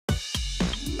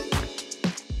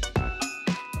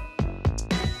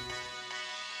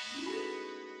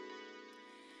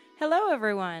Hello,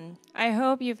 everyone. I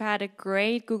hope you've had a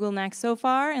great Google Next so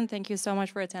far, and thank you so much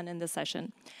for attending this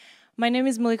session. My name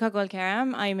is Mulika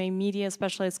Golkaram. I'm a media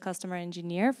specialist customer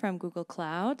engineer from Google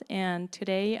Cloud, and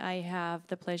today I have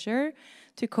the pleasure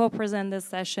to co-present this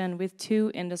session with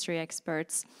two industry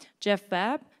experts, Jeff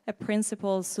Webb, a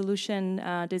principal solution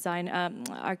design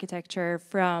architecture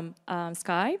from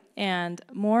Sky, and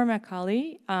Moore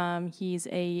McCauley. He's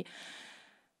a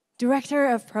director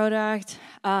of product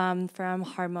from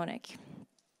Harmonic.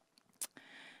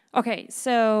 Okay,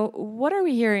 so what are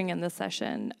we hearing in this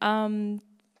session?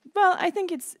 Well, I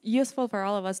think it's useful for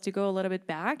all of us to go a little bit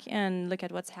back and look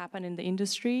at what's happened in the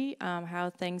industry,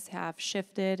 how things have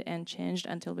shifted and changed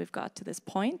until we've got to this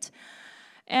point.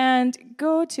 And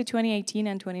go to 2018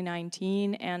 and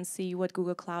 2019 and see what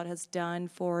Google Cloud has done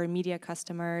for media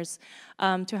customers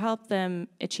to help them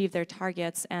achieve their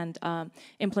targets and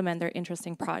implement their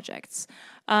interesting projects.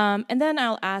 And then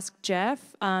I'll ask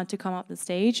Jeff to come up the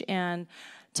stage and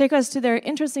take us to their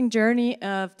interesting journey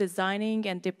of designing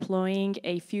and deploying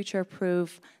a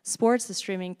future-proof sports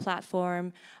streaming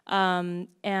platform.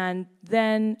 And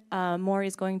then Moore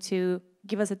is going to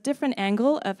give us a different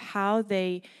angle of how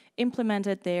they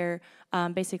implemented their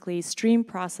basically stream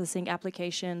processing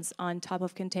applications on top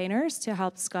of containers to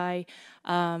help Sky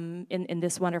in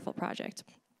this wonderful project.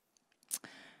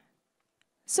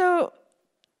 So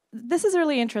this is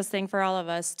really interesting for all of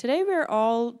us. Today we're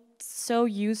all so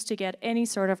used to get any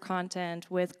sort of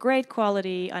content with great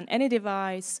quality on any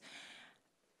device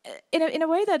in a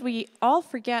way that we all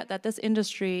forget that this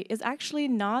industry is actually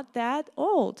not that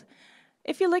old.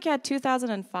 If you look at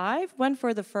 2005, when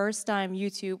for the first time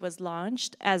YouTube was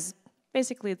launched as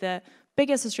basically the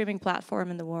biggest streaming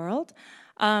platform in the world,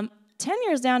 10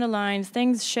 years down the line,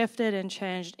 things shifted and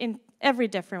changed in every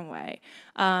different way.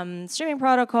 Streaming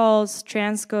protocols,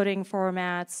 transcoding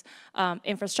formats,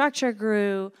 infrastructure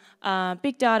grew,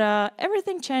 big data,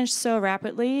 everything changed so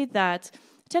rapidly that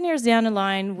 10 years down the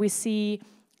line, we see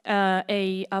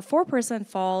a 4%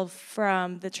 fall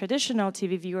from the traditional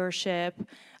TV viewership,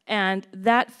 and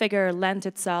that figure lent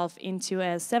itself into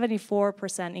a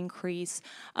 74% increase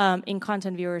in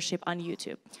content viewership on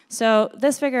YouTube. So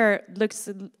this figure looks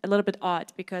a little bit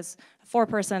odd because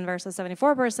 4% versus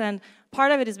 74%.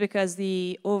 Part of it is because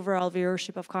the overall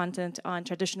viewership of content on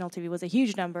traditional TV was a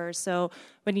huge number. So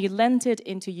when you lent it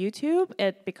into YouTube,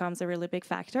 it becomes a really big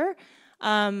factor.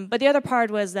 But the other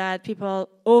part was that people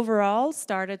overall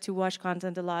started to watch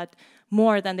content a lot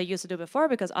more than they used to do before,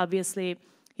 because obviously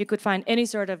you could find any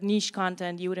sort of niche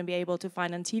content you wouldn't be able to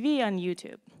find on TV on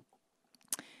YouTube.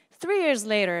 3 years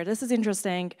later, this is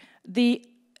interesting, the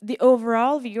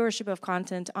overall viewership of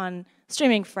content on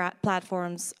streaming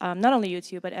platforms, not only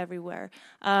YouTube but everywhere,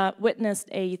 witnessed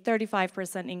a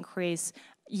 35% increase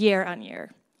year on year.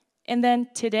 And then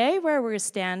today, where we're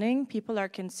standing, people are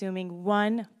consuming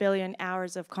 1 billion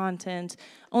hours of content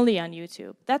only on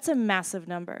YouTube. That's a massive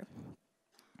number.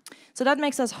 So that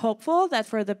makes us hopeful that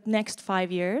for the next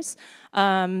 5 years,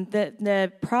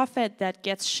 the profit that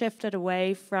gets shifted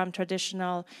away from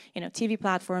traditional TV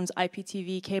platforms,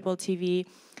 IPTV, cable TV,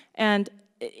 and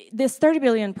this 30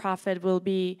 billion profit will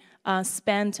be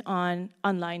spent on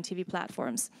online TV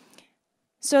platforms.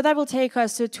 So that will take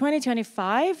us to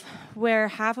 2025, where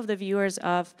half of the viewers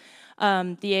of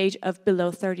the age of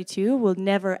below 32 will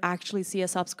never actually see a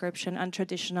subscription on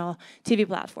traditional TV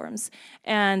platforms.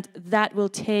 And that will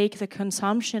take the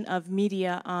consumption of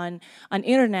media on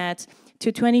internet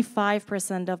to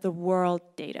 25% of the world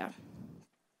data.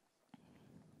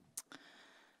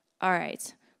 All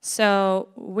right, so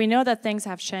we know that things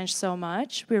have changed so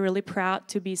much. We're really proud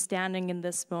to be standing in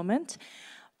this moment.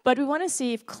 But we want to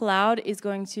see if cloud is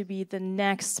going to be the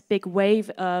next big wave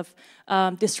of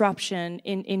disruption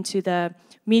into the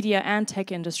media and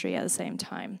tech industry at the same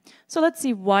time. So let's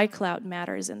see why cloud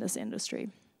matters in this industry.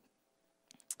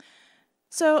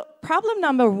 So problem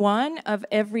number one of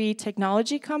every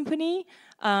technology company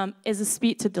is the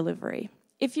speed to delivery.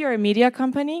 If you're a media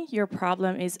company, your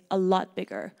problem is a lot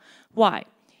bigger. Why?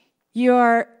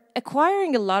 You're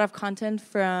acquiring a lot of content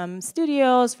from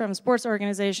studios, from sports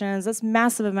organizations. That's a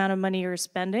massive amount of money you're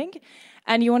spending.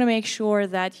 And you want to make sure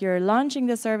that you're launching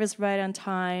the service right on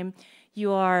time.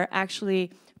 You are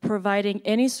actually providing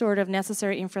any sort of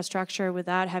necessary infrastructure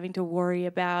without having to worry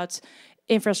about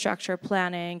infrastructure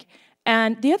planning.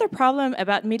 And the other problem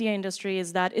about media industry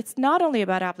is that it's not only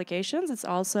about applications, it's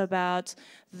also about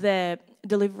the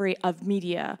delivery of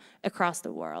media across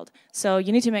the world. So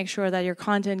you need to make sure that your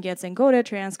content gets encoded,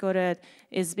 transcoded,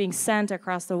 is being sent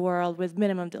across the world with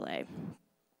minimum delay.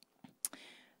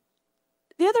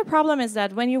 The other problem is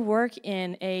that when you work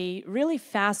in a really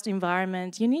fast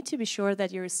environment, you need to be sure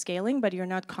that you're scaling, but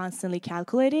you're not constantly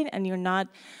calculating, and you're not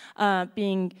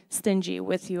being stingy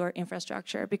with your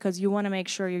infrastructure, because you want to make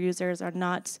sure your users are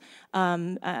not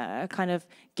kind of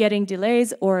getting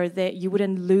delays, or that you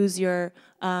wouldn't lose your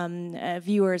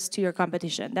viewers to your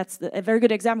competition. That's a very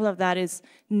good example of that is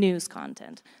news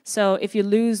content. So if you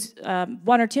lose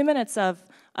 1 or 2 minutes of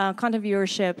content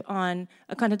viewership on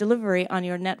content delivery on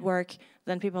your network,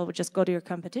 then people would just go to your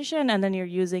competition, and then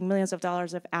you're using millions of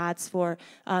dollars of ads for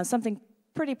something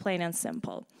pretty plain and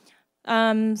simple.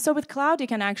 So with cloud, you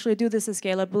can actually do this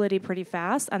scalability pretty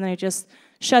fast, and then you just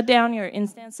shut down your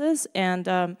instances,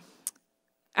 and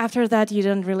after that, you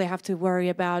don't really have to worry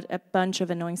about a bunch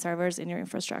of annoying servers in your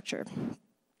infrastructure.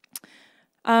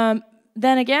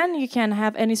 Then again, you can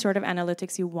have any sort of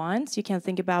analytics you want. You can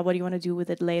think about what you want to do with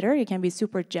it later. You can be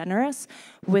super generous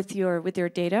with your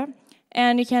data.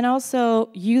 And you can also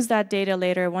use that data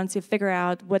later once you figure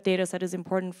out what data set is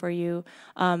important for you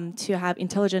to have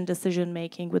intelligent decision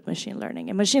making with machine learning.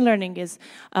 And machine learning is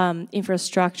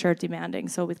infrastructure demanding,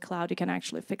 so with cloud you can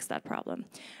actually fix that problem.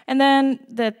 And then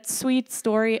the sweet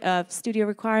story of studio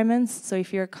requirements. So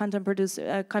if you're a content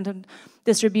producer, content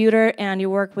distributor, and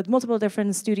you work with multiple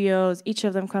different studios, each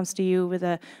of them comes to you with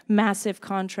a massive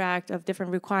contract of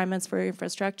different requirements for your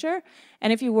infrastructure.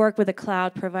 And if you work with a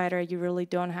cloud provider, you really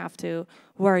don't have to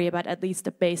worry about at least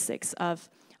the basics of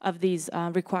these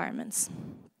requirements.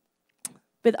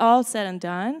 With all said and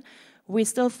done, we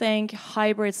still think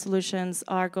hybrid solutions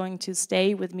are going to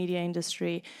stay with media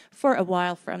industry for a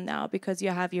while from now, because you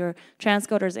have your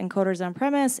transcoders and encoders on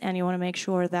premise, and you want to make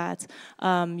sure that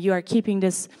you are keeping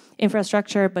this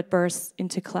infrastructure but bursts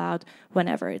into cloud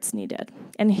whenever it's needed.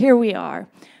 And here we are.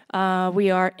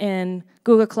 We are in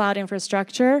Google Cloud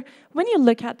Infrastructure. When you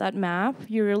look at that map,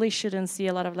 you really shouldn't see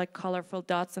a lot of like colorful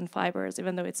dots and fibers,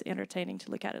 even though it's entertaining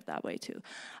to look at it that way too.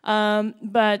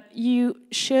 But you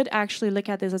should actually look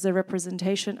at this as a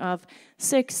representation of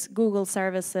 6 Google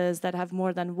services that have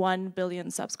more than 1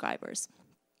 billion subscribers.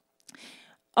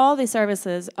 All these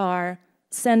services are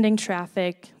sending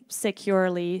traffic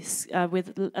securely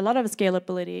with a lot of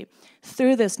scalability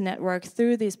through this network,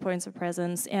 through these points of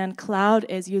presence, and cloud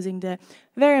is using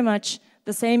very much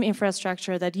the same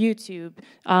infrastructure that YouTube,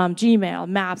 Gmail,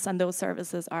 Maps, and those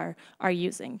services are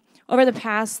using. Over the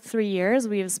past 3 years,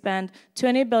 we have spent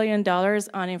 $20 billion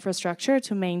on infrastructure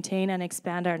to maintain and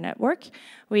expand our network.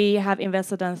 We have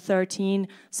invested on 13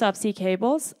 subsea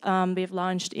cables. We've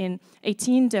launched in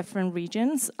 18 different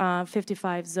regions,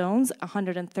 55 zones,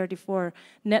 134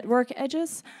 network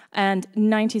edges, and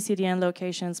 90 CDN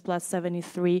locations plus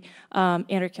 73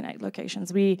 interconnect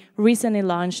locations. We recently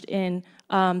launched in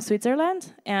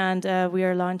Switzerland, and we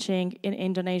are launching in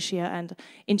Indonesia and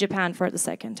in Japan for the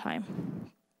second time.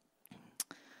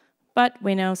 But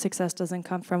we know success doesn't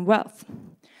come from wealth.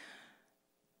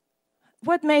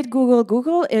 What made Google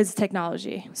Google is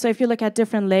technology. So if you look at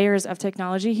different layers of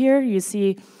technology here, you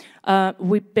see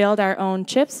we build our own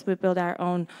chips, we build our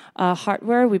own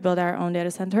hardware, we build our own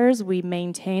data centers, we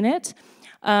maintain it.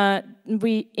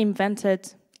 We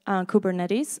invented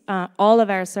Kubernetes. All of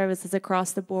our services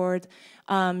across the board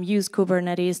use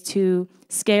Kubernetes to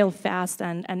scale fast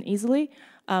and easily.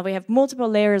 We have multiple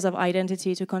layers of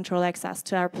identity to control access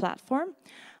to our platform.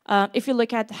 If you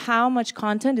look at how much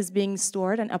content is being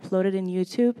stored and uploaded in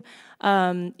YouTube,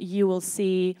 you will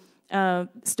see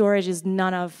storage is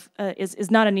not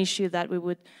an issue that we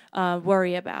would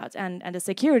worry about, and the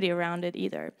security around it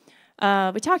either.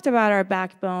 We talked about our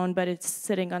backbone, but it's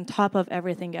sitting on top of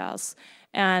everything else.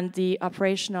 And the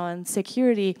operational and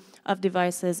security of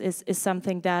devices is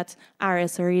something that our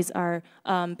SREs are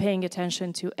paying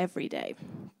attention to every day.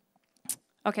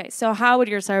 Okay, so how would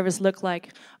your service look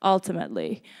like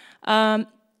ultimately?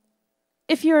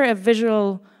 If you're a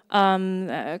visual,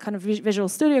 kind of visual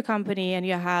studio company, and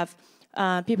you have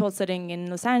people sitting in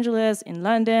Los Angeles, in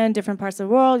London, different parts of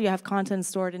the world, you have content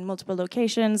stored in multiple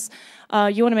locations,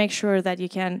 you want to make sure that you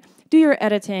can do your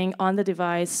editing on the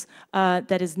device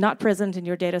that is not present in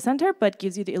your data center, but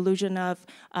gives you the illusion of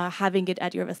having it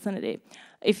at your vicinity.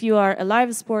 If you are a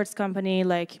live sports company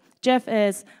like Jeff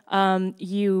is,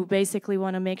 you basically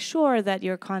want to make sure that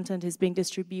your content is being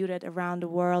distributed around the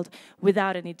world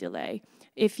without any delay.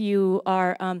 If you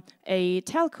are a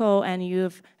telco and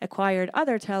you've acquired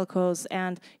other telcos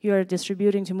and you're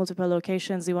distributing to multiple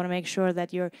locations, you want to make sure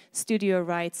that your studio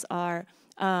rights are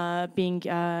being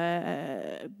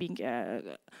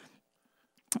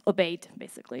obeyed,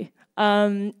 basically.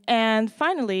 And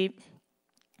finally,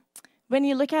 when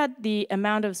you look at the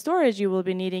amount of storage you will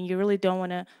be needing, you really don't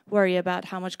want to worry about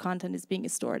how much content is being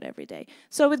stored every day.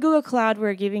 So with Google Cloud,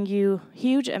 we're giving you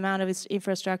huge amount of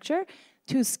infrastructure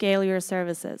to scale your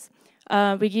services.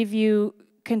 We give you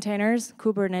containers,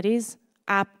 Kubernetes,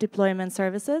 app deployment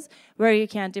services, where you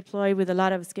can deploy with a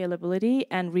lot of scalability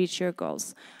and reach your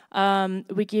goals.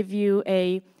 We give you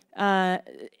an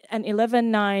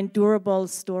 11.9 durable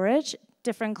storage,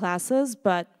 different classes,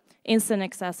 but instant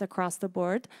access across the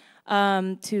board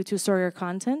to store your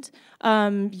content.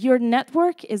 Your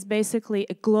network is basically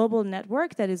a global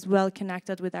network that is well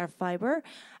connected with our fiber,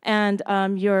 and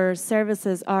your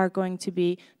services are going to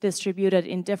be distributed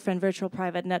in different virtual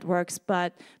private networks,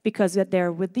 but because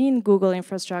they're within Google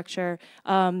infrastructure,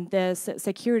 the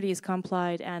security is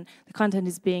complied and the content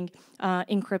is being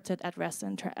encrypted at rest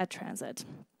and at transit.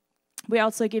 We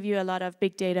also give you a lot of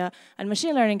big data and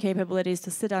machine learning capabilities to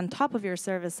sit on top of your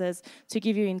services to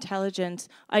give you intelligent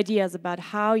ideas about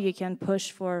how you can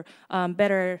push for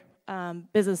better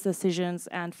business decisions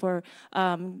and for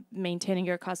maintaining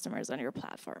your customers on your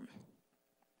platform.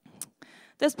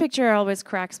 This picture always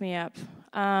cracks me up.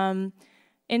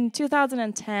 In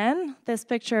 2010, this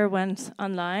picture went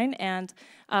online, and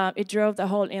it drove the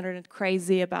whole internet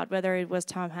crazy about whether it was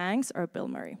Tom Hanks or Bill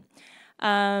Murray.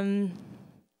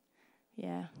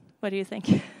 Yeah, what do you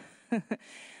think?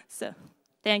 So,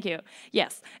 thank you.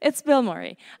 Yes, it's Bill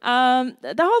Murray.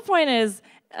 The whole point is,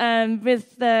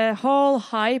 with the whole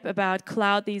hype about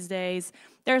cloud these days,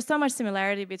 there's so much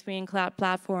similarity between cloud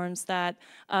platforms that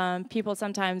people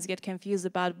sometimes get confused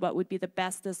about what would be the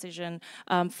best decision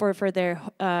for their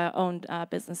own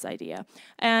business idea.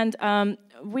 And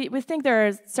we think there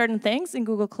are certain things in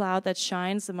Google Cloud that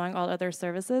shines among all other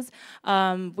services.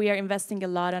 We are investing a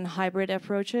lot on hybrid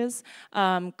approaches.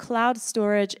 Cloud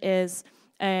storage is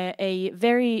a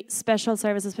very special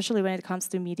service, especially when it comes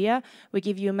to media. We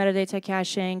give you metadata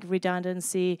caching,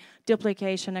 redundancy,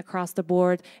 duplication across the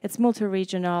board. It's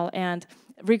multi-regional, and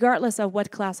regardless of what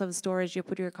class of storage you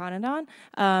put your content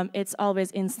on, it's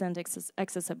always instant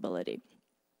accessibility.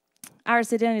 Our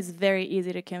CDN is very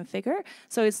easy to configure,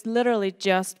 so it's literally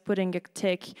just putting a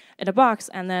tick in a box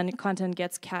and then content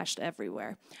gets cached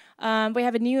everywhere. We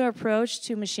have a new approach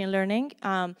to machine learning.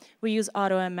 We use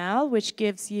AutoML, which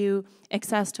gives you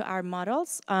access to our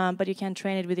models, but you can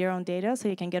train it with your own data, so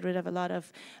you can get rid of a lot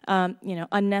of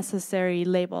unnecessary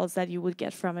labels that you would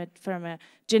get from a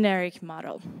generic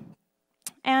model.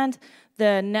 And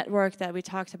the network that we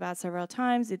talked about several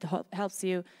times, it helps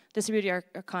you distribute your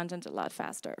content a lot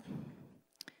faster.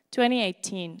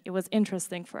 2018, it was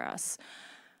interesting for us.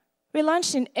 We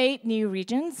launched in 8 new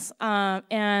regions,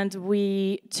 and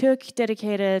we took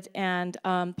dedicated and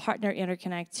partner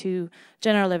interconnect to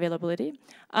general availability.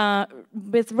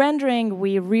 With rendering,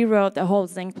 we rewrote the whole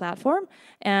Zing platform,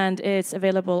 and it's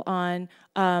available on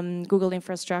Google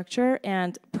infrastructure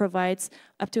and provides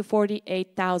up to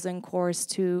 48,000 cores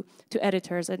to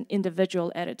editors, an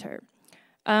individual editor.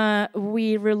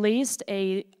 We released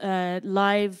a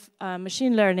live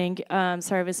machine learning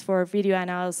service for video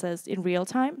analysis in real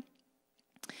time.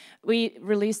 We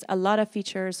released a lot of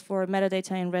features for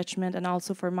metadata enrichment and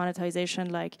also for monetization,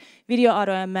 like video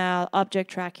AutoML, object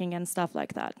tracking, and stuff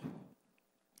like that.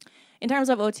 In terms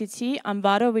of OTT,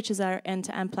 Ambato, which is our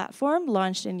end-to-end platform,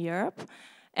 launched in Europe.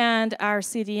 And our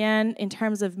CDN, in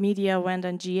terms of media, went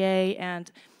on GA,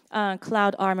 and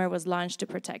Cloud Armor was launched to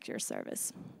protect your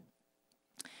service.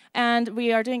 And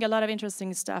we are doing a lot of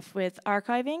interesting stuff with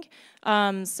archiving.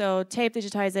 So tape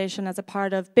digitization as a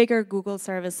part of bigger Google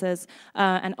services,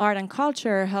 and art and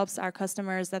culture helps our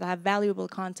customers that have valuable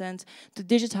content to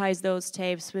digitize those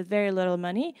tapes with very little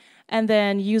money, and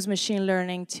then use machine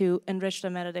learning to enrich the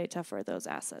metadata for those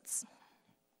assets.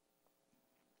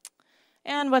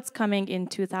 And what's coming in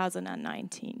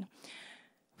 2019?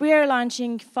 We are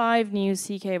launching 5 new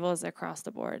C cables across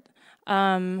the board.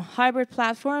 Hybrid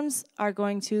platforms are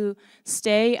going to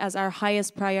stay as our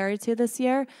highest priority this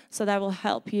year, so that will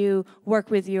help you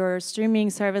work with your streaming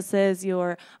services,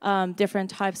 your different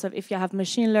types of, if you have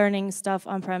machine learning stuff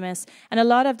on premise, and a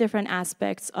lot of different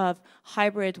aspects of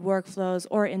hybrid workflows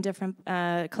or in different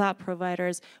cloud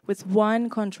providers with one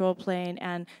control plane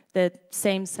and the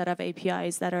same set of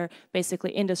APIs that are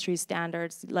basically industry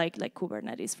standards, like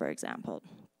Kubernetes, for example.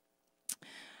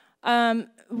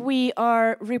 We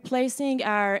are replacing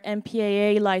our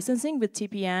MPAA licensing with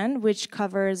TPN, which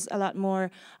covers a lot more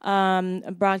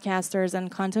broadcasters and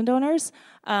content owners.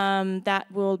 That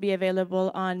will be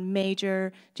available on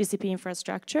major GCP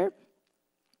infrastructure.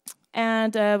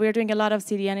 And we're doing a lot of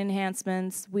CDN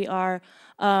enhancements. We are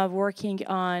working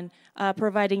on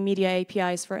providing media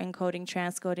APIs for encoding,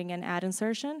 transcoding, and ad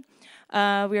insertion. We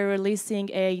are releasing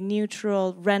a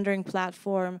neutral rendering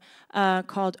platform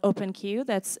called OpenQ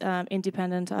that's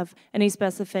independent of any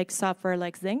specific software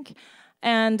like Zinc.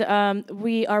 And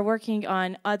we are working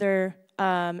on other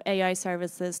AI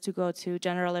services to go to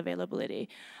general availability.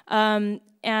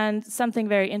 And something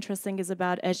very interesting is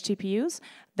about edge TPUs,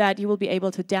 that you will be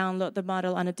able to download the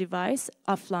model on a device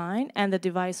offline, and the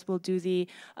device will do the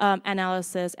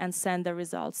analysis and send the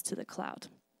results to the cloud.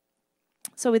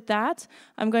 So with that,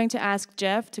 I'm going to ask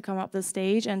Jeff to come up the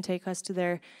stage and take us to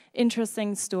their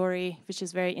interesting story, which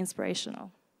is very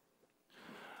inspirational.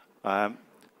 I'm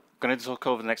going to talk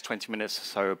over the next 20 minutes or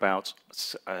so about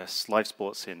live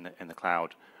sports in the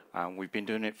cloud. We've been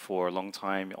doing it for a long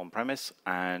time on-premise,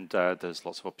 and there's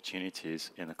lots of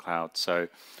opportunities in the cloud. So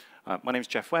my name is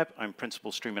Jeff Webb. I'm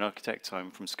Principal Streaming Architect.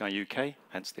 I'm from Sky UK,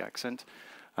 hence the accent.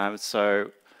 What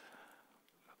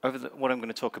I'm going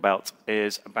to talk about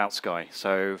is about Sky.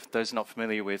 So for those not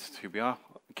familiar with who we are,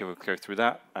 we'll go through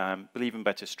that. Believe in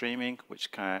better streaming,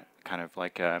 which kind of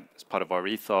like is part of our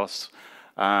ethos.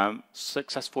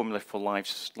 Success formula for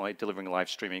delivering a live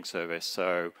streaming service.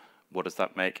 So what does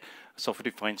that make?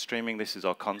 Software-defined streaming, this is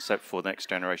our concept for the next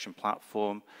generation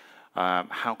platform.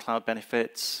 How cloud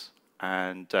benefits,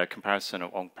 and comparison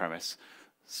of on-premise.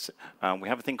 We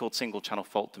have a thing called single channel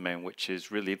fault domain, which is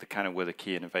really the kind of where the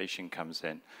key innovation comes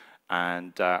in.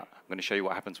 And I'm going to show you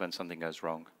what happens when something goes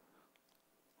wrong.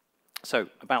 So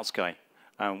about Sky.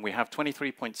 We have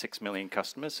 23.6 million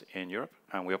customers in Europe,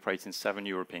 and we operate in 7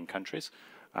 European countries.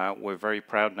 We're very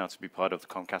proud now to be part of the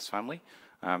Comcast family.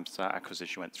 So that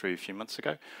acquisition went through a few months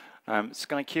ago.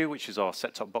 Sky Q, which is our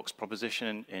set-top box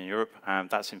proposition in Europe,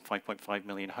 that's in 5.5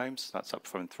 million homes. That's up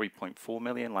from 3.4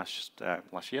 million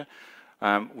last year.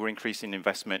 We're increasing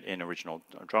investment in original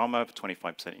drama,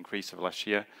 25% increase over last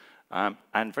year.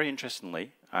 And very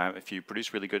interestingly, if you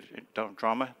produce really good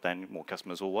drama, then more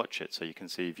customers will watch it. So you can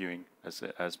see viewing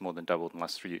has more than doubled in the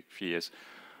last few years.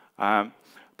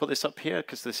 Put this up here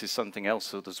because this is something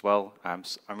else as well. I'm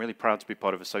really proud to be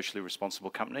part of a socially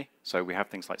responsible company. So we have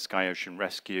things like Sky Ocean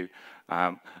Rescue,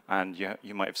 and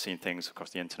you might have seen things across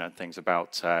the internet, things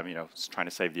about trying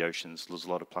to save the oceans. There's a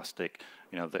lot of plastic,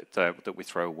 that we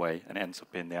throw away and ends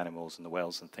up in the animals and the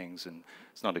whales and things, and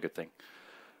it's not a good thing.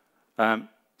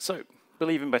 So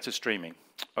believe in better streaming.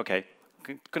 Okay.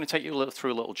 I'm going to take you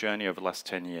through a little journey over the last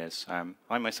 10 years.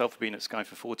 I myself have been at Sky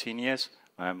for 14 years.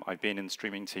 I've been in the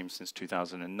streaming team since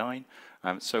 2009.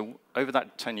 So over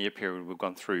that 10-year period, we've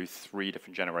gone through 3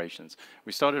 different generations.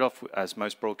 We started off, as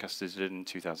most broadcasters did, in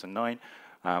 2009,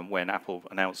 when Apple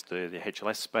announced the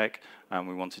HLS spec, and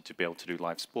we wanted to be able to do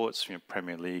live sports,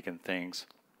 Premier League and things.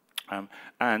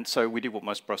 And so we did what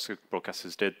most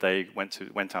broadcasters did. They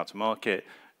went out to market,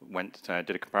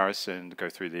 did a comparison, go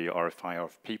through the RFI,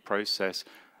 RFP process,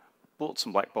 bought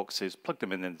some black boxes, plugged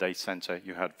them in the data center.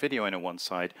 You had video in on one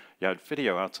side, you had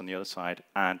video out on the other side,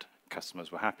 and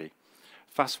customers were happy.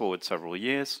 Fast forward several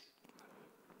years,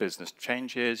 business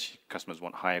changes, customers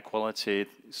want higher quality.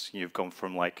 You've gone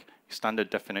from like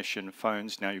standard definition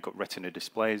phones, now you've got retina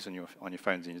displays on your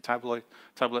phones and your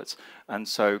tablets, and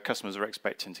so customers are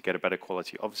expecting to get a better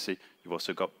quality. Obviously, you've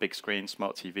also got big screens,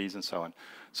 smart TVs, and so on.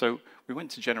 So we went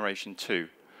to generation 2.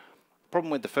 Problem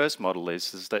with the first model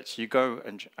is that you go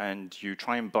and you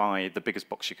try and buy the biggest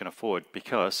box you can afford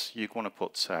because you want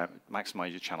to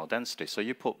maximize your channel density. So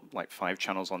you put like 5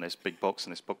 channels on this big box,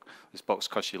 and this box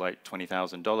costs you like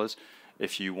 $20,000.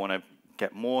 If you want to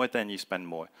get more, then you spend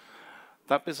more.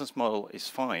 That business model is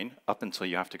fine up until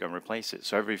you have to go and replace it.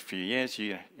 So every few years,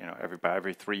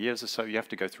 every 3 years or so, you have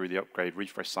to go through the upgrade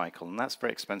refresh cycle, and that's a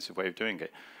very expensive way of doing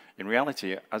it. In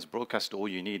reality, as a broadcaster, all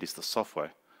you need is the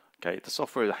software. Okay, the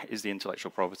software is the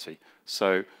intellectual property.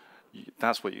 So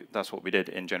that's what we did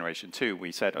in generation 2.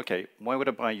 We said, okay, why would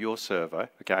I buy your server?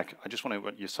 Okay, I just want to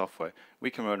run your software.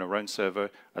 We can run our own server,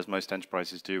 as most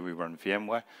enterprises do. We run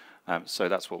VMware. So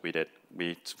that's what we did.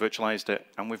 We virtualized it,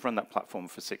 and we've run that platform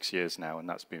for 6 years now, and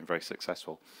that's been very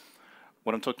successful.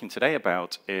 What I'm talking today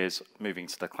about is moving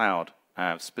to the cloud,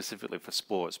 specifically for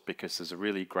sports, because there's a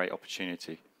really great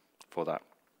opportunity for that.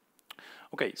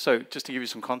 Okay, so just to give you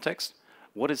some context,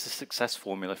 what is the success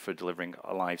formula for delivering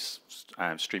a live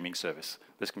streaming service?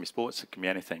 This can be sports, it can be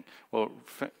anything. Well,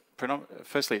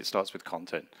 firstly, it starts with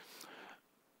content.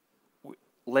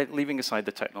 Leaving aside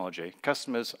the technology,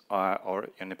 customers or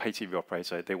in a pay TV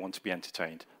operator, they want to be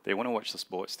entertained. They want to watch the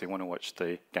sports, they want to watch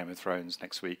the Game of Thrones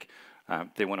next week,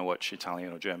 they want to watch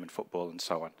Italian or German football and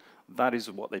so on. That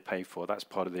is what they pay for, that's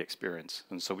part of the experience,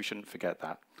 and so we shouldn't forget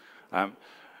that.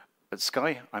 at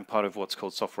Sky, I'm part of what's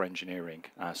called software engineering.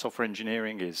 Software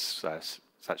engineering is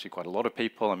it's actually quite a lot of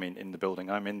people. I mean, in the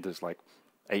building I'm in, there's like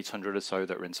 800 or so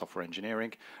that are in software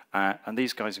engineering. And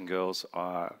these guys and girls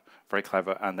are very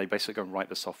clever, and they basically go and write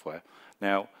the software.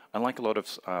 Now, unlike a lot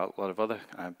of other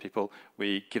people,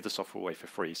 we give the software away for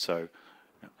free. So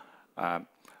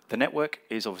the network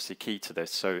is obviously key to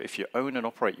this. So if you own and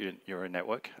operate your own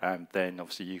network, then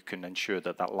obviously you can ensure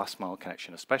that that last mile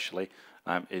connection especially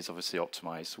is obviously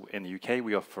optimized. In the UK,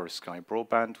 we offer Sky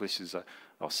Broadband, which is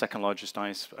our second largest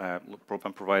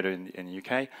broadband provider in the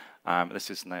UK. This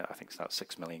is now, I think it's about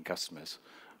 6 million customers.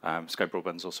 Sky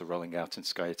Broadband is also rolling out in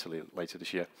Sky Italy later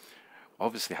this year.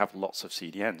 Obviously have lots of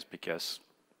CDNs because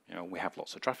we have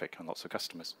lots of traffic and lots of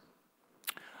customers,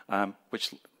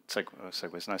 which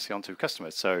segues nicely onto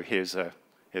customers. So here's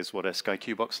what a Sky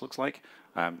Q box looks like.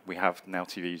 We have now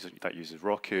TVs that uses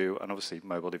Roku, and obviously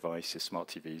mobile devices, smart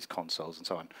TVs, consoles, and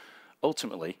so on.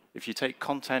 Ultimately, if you take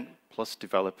content plus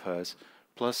developers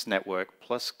plus network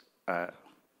plus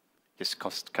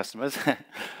customers,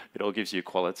 it all gives you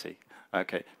quality.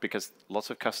 Okay, because lots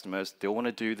of customers, they all want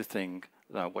to do the thing,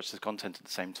 watch the content at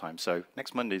the same time. So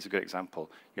next Monday is a good example.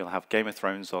 You'll have Game of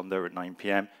Thrones on there at 9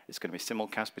 p.m. It's going to be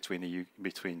simulcast between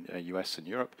US and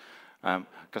Europe.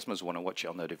 Customers want to watch it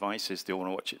on their devices. They all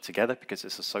want to watch it together because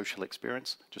it's a social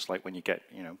experience, just like when you get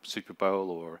Super Bowl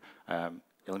or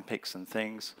Olympics and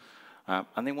things.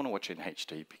 And they want to watch it in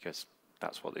HD because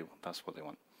that's what they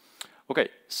want. Okay,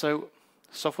 so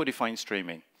software-defined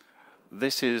streaming.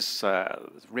 This is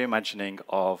reimagining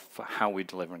of how we're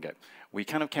delivering it. We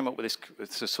kind of came up with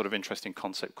this sort of interesting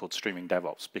concept called streaming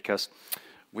DevOps, because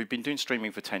we've been doing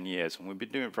streaming for 10 years, and we've been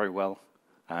doing it very well,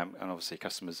 and obviously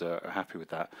customers are happy with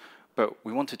that. But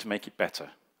we wanted to make it better.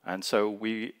 And so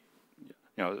we,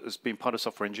 as being part of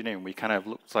software engineering, we kind of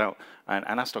looked out and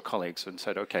asked our colleagues and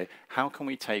said, okay, how can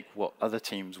we take what other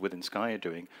teams within Sky are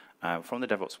doing from the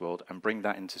DevOps world and bring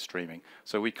that into streaming?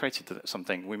 So we created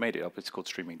something, we made it up, it's called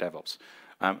Streaming DevOps.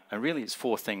 And really it's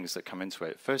 4 things that come into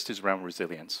it. First is around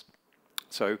resilience.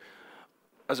 So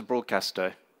as a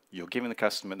broadcaster, you're giving the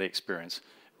customer the experience.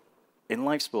 In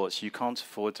live sports, you can't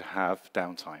afford to have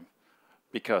downtime,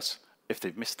 because if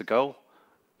they've missed the goal,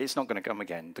 it's not going to come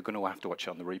again. They're going to have to watch it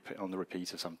on the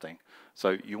repeat or something.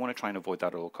 So you want to try and avoid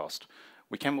that at all cost.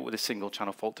 We came up with a single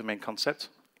channel fault domain concept.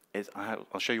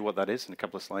 I'll show you what that is in a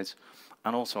couple of slides.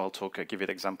 And also I'll give you an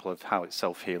example of how it's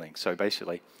self-healing. So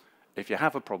basically, if you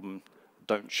have a problem,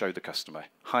 don't show the customer.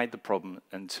 Hide the problem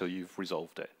until you've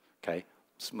resolved it. Okay?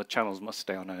 Some channels must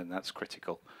stay on, and that's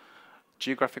critical.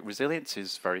 Geographic resilience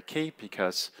is very key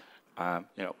because, a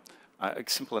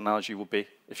simple analogy would be,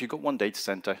 if you've got one data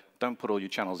center, don't put all your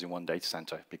channels in one data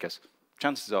center, because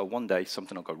chances are one day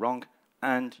something will go wrong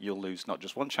and you'll lose not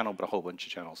just one channel, but a whole bunch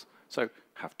of channels. So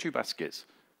have 2 baskets,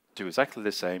 do exactly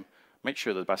the same, make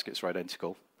sure that the baskets are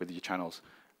identical with your channels,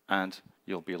 and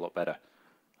you'll be a lot better.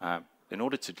 In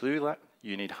order to do that,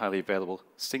 you need highly available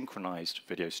synchronized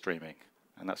video streaming,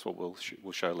 and that's what we'll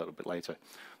show a little bit later.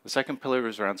 The second pillar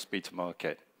is around speed to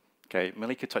market. Okay,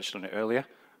 Malika touched on it earlier.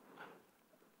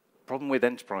 Problem with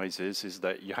enterprises is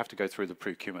that you have to go through the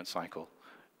procurement cycle.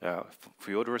 If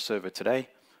you order a server today,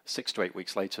 6 to 8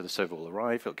 weeks later, the server will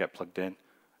arrive, it'll get plugged in.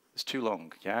 It's too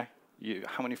long, yeah?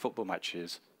 How many football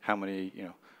matches, how many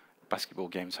basketball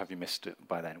games have you missed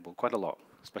by then? Well, quite a lot,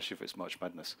 especially if it's March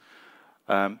Madness.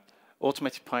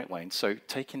 Automated pipelines, so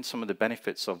taking some of the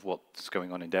benefits of what's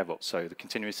going on in DevOps, so the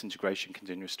continuous integration,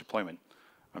 continuous deployment.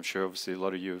 I'm sure obviously a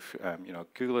lot of you,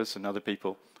 Googlers and other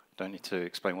people, don't need to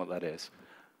explain what that is.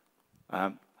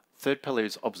 Third pillar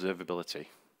is observability.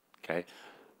 Okay,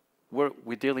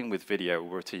 we're dealing with video.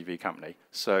 We're a TV company,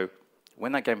 so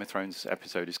when that Game of Thrones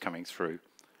episode is coming through,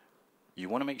 you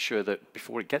want to make sure that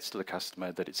before it gets to the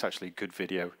customer, that it's actually good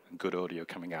video and good audio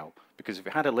coming out. Because if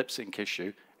it had a lip sync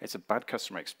issue, it's a bad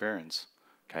customer experience.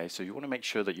 Okay, so you want to make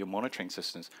sure that your monitoring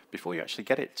systems, before you actually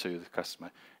get it to the customer,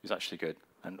 is actually good.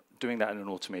 And doing that in an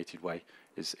automated way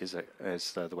is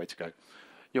the way to go.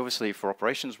 You obviously, for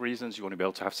operations reasons, you want to be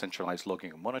able to have centralized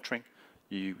logging and monitoring,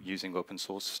 using open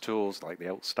source tools like the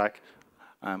Outstack,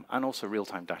 and also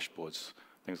real-time dashboards,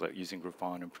 things like using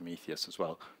Grafana and Prometheus as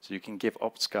well. So you can give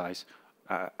ops guys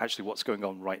actually what's going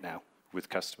on right now with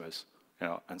customers,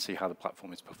 and see how the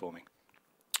platform is performing.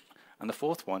 And the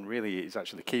fourth one really is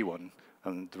actually the key one,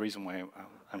 and the reason why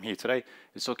I'm here today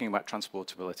is talking about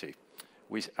transportability.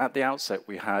 At the outset,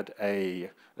 we had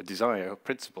a desire, a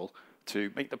principle,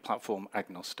 to make the platform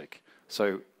agnostic.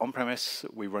 So on-premise,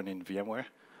 we run in VMware.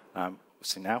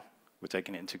 So now, we're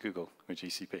taking it into Google with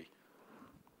GCP.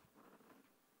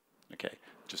 Okay,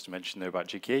 just to mention there about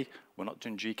GKE, we're not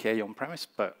doing GKE on-premise,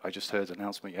 but I just heard an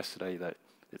announcement yesterday that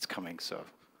it's coming, so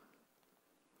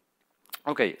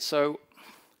Okay, so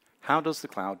how does the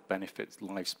cloud benefit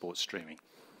live sports streaming?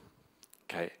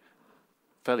 Okay,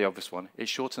 fairly obvious one. It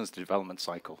shortens the development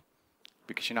cycle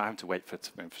because you're not having to wait for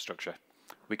infrastructure.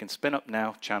 We can spin up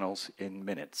now channels in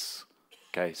minutes.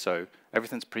 Okay, so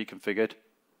everything's pre-configured.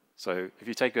 So if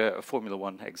you take a Formula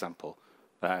One example,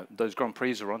 those Grand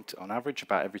Prix are on average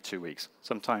about every 2 weeks,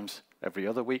 sometimes every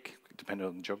other week, depending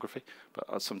on the geography,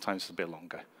 but sometimes a bit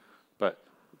longer. But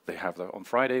they have on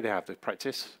Friday, they have the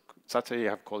practice. Saturday, you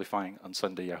have qualifying. On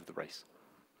Sunday, you have the race.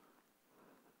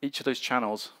 Each of those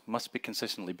channels must be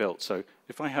consistently built. So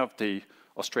if I have the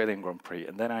Australian Grand Prix,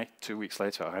 and then 2 weeks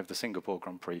later, I have the Singapore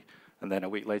Grand Prix, and then a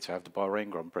week later, I have the Bahrain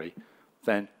Grand Prix,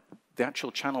 then the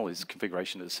actual channel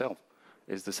configuration itself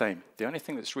is the same. The only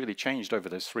thing that's really changed over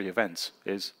those 3 events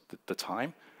is the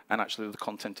time and actually the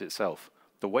content itself.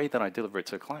 The way that I deliver it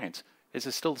to a client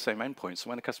is still the same endpoint. So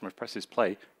when the customer presses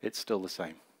play, it's still the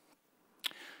same.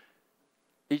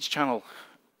 Each channel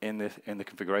in the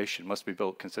configuration must be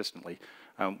built consistently.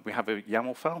 We have a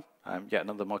YAML file, yet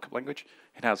another markup language.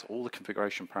 It has all the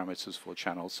configuration parameters for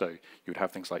channels. So you would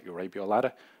have things like your ABR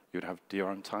ladder, you would have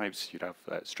DRM types, you'd have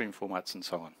stream formats, and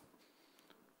so on.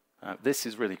 This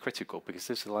is really critical because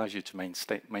this allows you to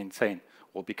maintain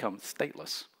or become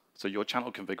stateless. So your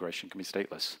channel configuration can be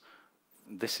stateless.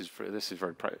 This is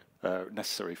very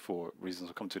necessary for reasons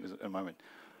I'll come to in a moment.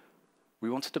 We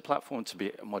wanted the platform to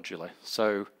be modular.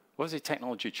 So obviously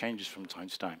technology changes from time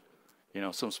to time. You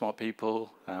know, some smart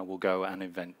people will go and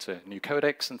invent new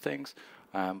codecs and things,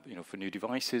 you know, for new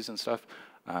devices and stuff.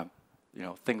 You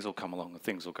know, things will come along and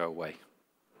things will go away.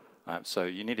 So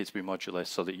you need it to be modular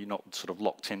so that you're not sort of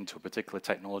locked into a particular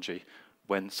technology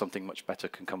when something much better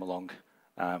can come along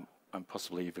and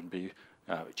possibly even be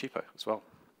cheaper as well.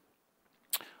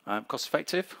 Cost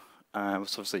effective, so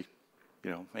obviously, you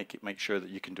know, make sure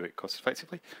that you can do it cost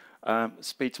effectively.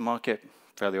 Speed to market,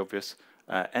 fairly obvious.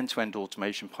 End-to-end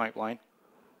automation pipeline,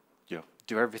 you know,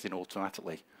 do everything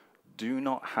automatically. Do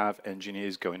not have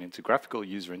engineers going into graphical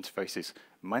user interfaces,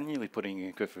 manually putting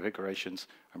in configurations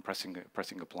and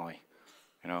pressing apply.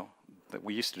 You know, that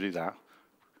we used to do that,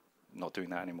 not doing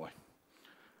that anymore.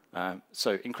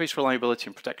 So increased reliability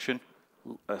and protection,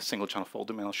 a single channel fault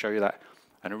domain, I'll show you that.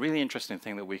 And a really interesting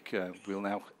thing that we'll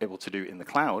now able to do in the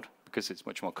cloud, because it's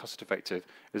much more cost effective,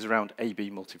 is around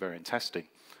A/B multivariate testing.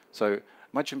 So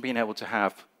imagine being able to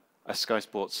have a Sky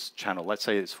Sports channel, let's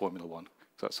say it's Formula One,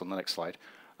 so that's on the next slide.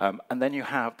 And then you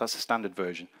have, that's a standard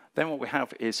version. Then what we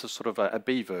have is a sort of a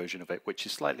B version of it, which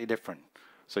is slightly different.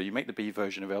 So you make the B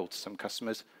version available to some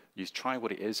customers, you try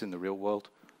what it is in the real world,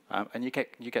 and you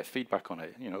get feedback on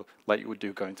it, you know, like you would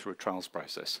do going through a trials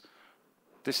process.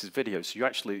 This is video, so you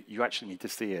actually need to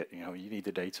see it, you know, you need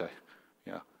the data.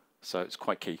 Yeah. So it's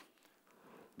quite key.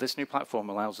 This new platform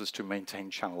allows us to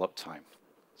maintain channel uptime.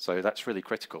 So that's really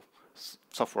critical.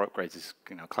 Software upgrades is,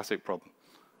 you know, a classic problem.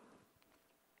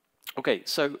 Okay,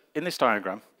 so in this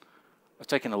diagram, I've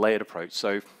taken a layered approach.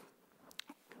 So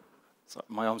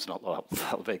my arm's not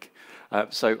that big.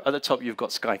 So at the top, you've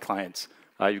got Sky clients.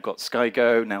 You've got Sky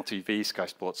Go, Now TV, Sky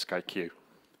Sports, Sky Q.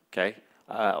 Okay.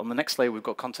 On the next layer, we've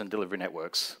got content delivery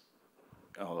networks.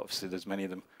 Oh, obviously, there's many of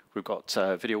them. We've got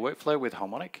video workflow with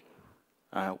Harmonic.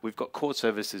 We've got core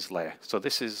services layer. So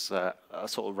this is a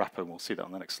sort of wrapper, and we'll see that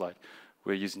on the next slide.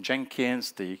 We're using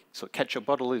Jenkins. The sort of ketchup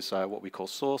bottle is what we call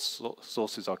Source.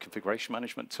 Source is our configuration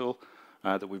management tool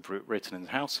that we've written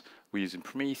in-house. We're using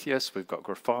Prometheus. We've got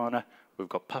Grafana. We've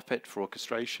got Puppet for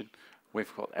orchestration.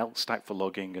 We've got Elk Stack for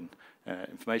logging and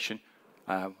information.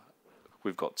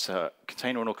 We've got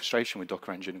container and orchestration with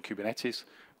Docker Engine and Kubernetes.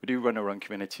 We do run our own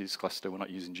Kubernetes cluster. We're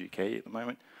not using GKE at the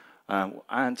moment.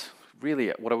 And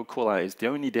really, what I would call out is the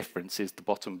only difference is the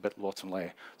bottom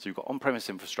layer. So you've got on-premise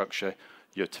infrastructure,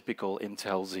 your typical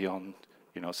Intel Xeon,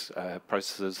 you know,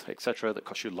 processors, etc., that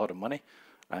cost you a lot of money,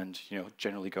 and you know,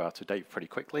 generally go out of date pretty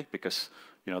quickly because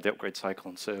you know the upgrade cycle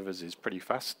on servers is pretty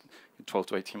fast, 12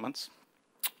 to 18 months.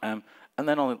 And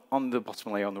then on the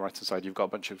bottom layer on the right-hand side, you've got a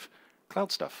bunch of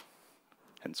cloud stuff.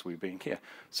 Hence we being here.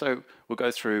 So we'll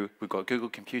go through, we've got Google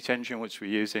Compute Engine, which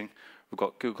we're using. We've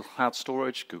got Google Cloud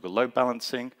Storage, Google Load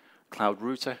Balancing, Cloud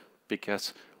Router,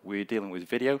 because we're dealing with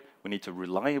video. We need to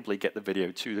reliably get the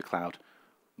video to the cloud,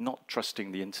 not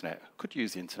trusting the internet. Could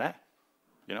use the internet,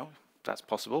 you know, that's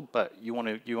possible, but you want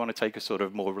to take a sort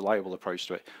of more reliable approach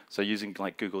to it. So using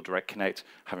like Google Direct Connect,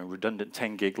 having redundant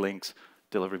 10 gig links,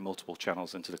 delivering multiple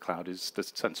channels into the cloud is the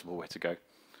sensible way to go.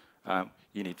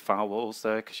 You need firewalls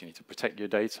there because you need to protect your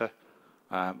data.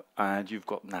 And you've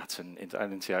got NAT and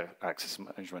identity access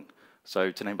management.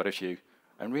 So to name but a few.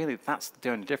 And really, that's the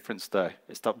only difference there.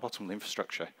 It's that bottom of the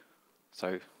infrastructure.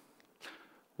 So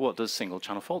what does single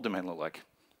channel fault domain look like?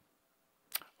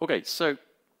 Okay, so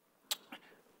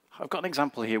I've got an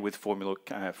example here with Formula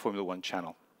One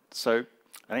channel. So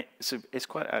it's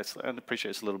quite, I appreciate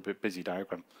it's a little bit busy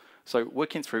diagram. So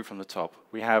working through from the top,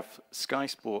 we have Sky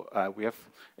Sport, we have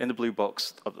in the blue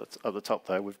box at the top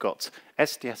there, we've got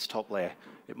SDS top layer.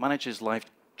 It manages live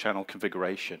channel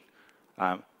configuration.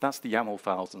 That's the YAML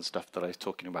files and stuff that I was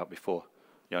talking about before.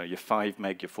 You know, your 5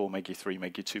 meg, your 4 meg, your 3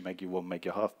 meg, your 2 meg, your 1 meg,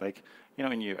 your half meg, you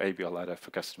know, in your ABL ladder for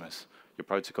customers. Your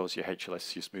protocols, your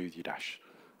HLS, your smooth, your dash,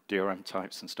 DRM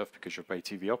types and stuff because you're a Bay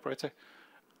TV operator.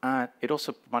 And it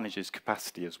also manages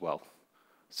capacity as well.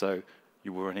 So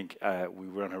we run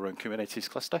our own Kubernetes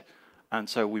cluster, and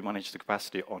so we manage the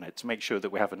capacity on it to make sure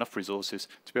that we have enough resources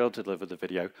to be able to deliver the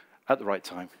video at the right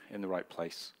time, in the right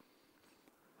place.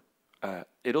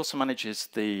 It also manages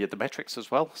the metrics as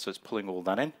well, so it's pulling all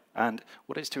that in. And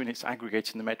what it's doing, it's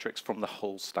aggregating the metrics from the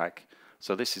whole stack.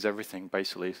 So this is everything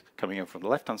basically coming in from the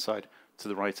left-hand side to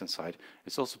the right-hand side.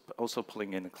 It's also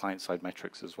pulling in the client-side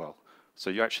metrics as well.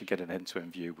 So you actually get an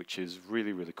end-to-end view, which is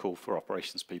really, really cool for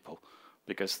operations people,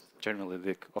 because generally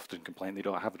they often complain they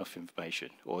don't have enough information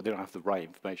or they don't have the right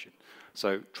information.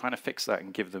 So trying to fix that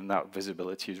and give them that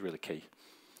visibility is really key.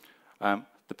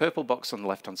 The purple box on the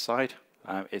left-hand side,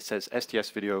 it says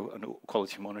SDS video and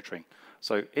quality monitoring.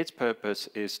 So its purpose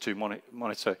is to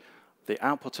monitor the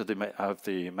output of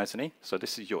the mezzanine. So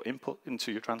this is your input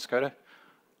into your transcoder.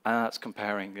 And that's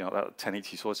comparing, you know, that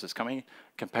 1080 source that's coming,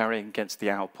 comparing against the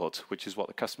output, which is what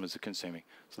the customers are consuming.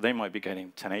 So they might be getting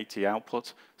 1080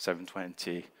 output,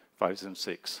 720,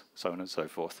 576, so on and so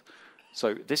forth.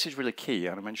 So this is really key,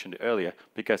 and I mentioned it earlier,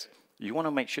 because you want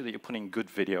to make sure that you're putting good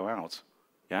video out,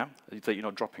 yeah? That you're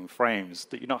not dropping frames,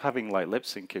 that you're not having like lip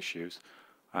sync issues,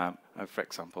 for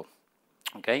example.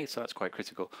 Okay, so that's quite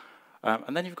critical.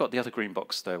 And then you've got the other green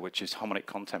box there, which is Harmonic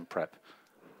content prep.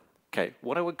 Okay,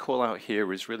 what I would call out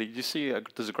here is really, you see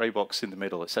there's a gray box in the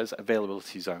middle. It says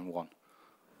availability zone 1.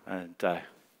 And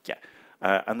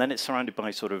and then it's surrounded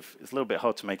by sort of, it's a little bit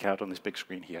hard to make out on this big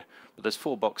screen here, but there's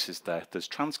 4 boxes there. There's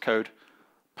transcode,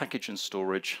 package and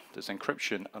storage, there's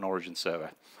encryption, and origin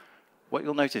server. What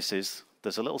you'll notice is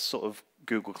there's a little sort of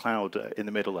Google Cloud in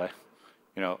the middle there.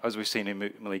 You know, as we've seen in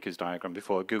Malika's diagram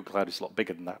before, Google Cloud is a lot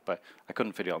bigger than that, but I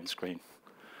couldn't fit it on the screen.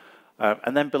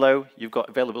 And then below, you've got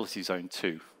availability zone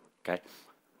 2. Okay.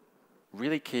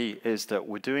 Really key is that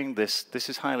we're doing this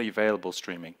is highly available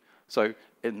streaming. So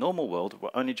in normal world, we're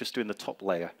only just doing the top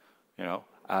layer, you know,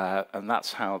 and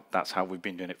that's how we've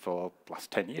been doing it for the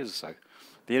last 10 years or so.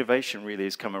 The innovation really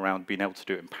has come around being able to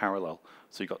do it in parallel.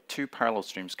 So you've got 2 parallel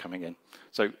streams coming in.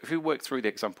 So if we work through the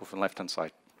example from the left-hand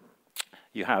side,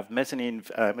 you have mezzanine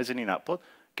output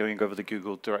going over the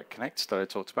Google Direct Connect that I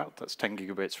talked about. That's 10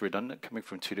 gigabits redundant coming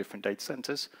from 2 different data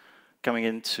centers, coming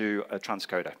into a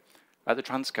transcoder. At the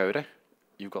transcoder,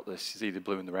 you've got this, you see the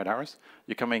blue and the red arrows.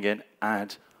 You're coming in,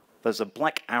 and there's a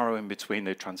black arrow in between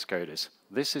the transcoders.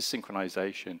 This is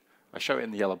synchronization. I show it in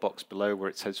the yellow box below where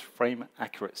it says frame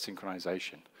accurate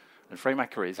synchronization. And frame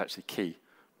accurate is actually key,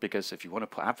 because if you want to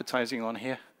put advertising on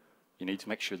here, you need to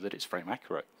make sure that it's frame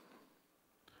accurate.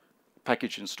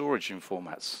 Package and storage in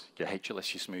formats, your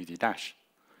HLS, your smooth, your dash.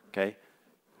 Okay?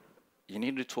 You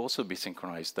need it to also be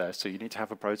synchronized there, so you need to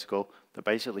have a protocol that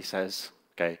basically says,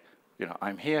 okay, you know,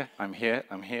 I'm here, I'm here,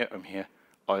 I'm here, I'm here.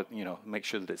 Or, you know, make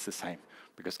sure that it's the same.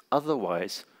 Because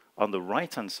otherwise, on the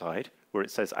right-hand side, where it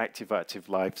says active,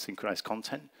 live, synchronized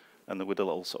content, and then with a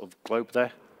little sort of globe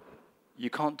there,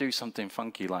 you can't do something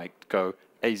funky like go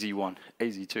AZ1,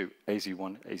 AZ2,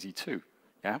 AZ1, AZ2.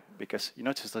 Yeah, because you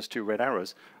notice those 2 red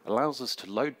arrows allows us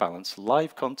to load balance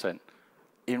live content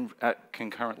in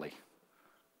concurrently.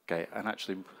 Okay, and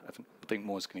actually, I think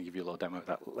Moore's going to give you a little demo of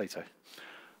that later.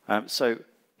 So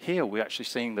here we're actually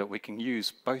seeing that we can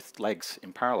use both legs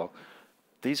in parallel.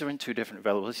 These are in 2 different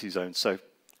availability zones. So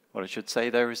what I should say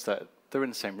there is that they're in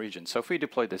the same region. So if we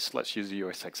deploy this, let's use a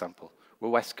US example. We're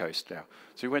West Coast now.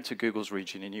 So we went to Google's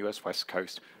region in US West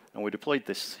Coast, and we deployed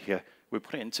this here. We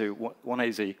put it into one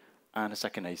AZ and a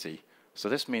second AZ. So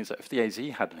this means that if the AZ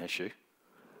had an issue,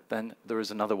 then there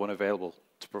is another one available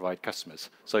to provide customers.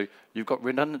 So you've got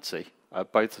redundancy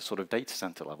at both the sort of data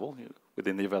center level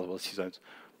within the availability zones,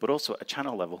 but also at a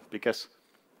channel level, because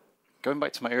going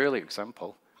back to my earlier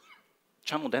example,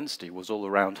 channel density was all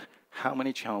around how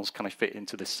many channels can I fit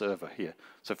into this server here.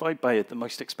 So if I buy the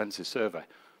most expensive server,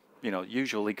 you know,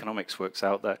 usual economics works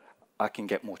out that I can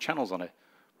get more channels on it.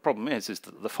 Problem is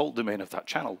that the fault domain of that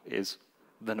channel is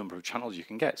the number of channels you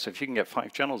can get. So if you can get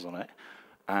 5 channels on it,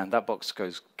 and that box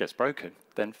gets broken,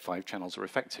 then 5 channels are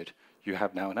affected. You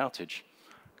have now an outage.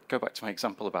 Go back to my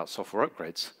example about software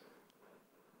upgrades.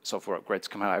 Software upgrades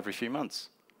come out every few months.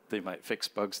 They might fix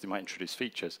bugs, they might introduce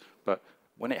features, but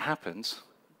when it happens,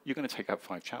 you're going to take out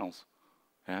 5 channels.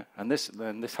 Yeah? And this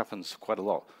happens quite a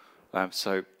lot.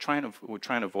 So we'll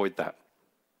try and avoid that.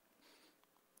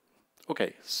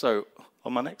 Okay, so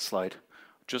on my next slide,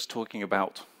 I've just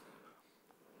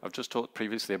talked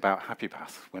previously about happy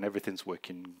path, when everything's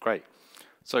working great.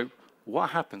 So what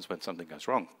happens when something goes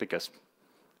wrong? Because,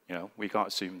 you know, we can't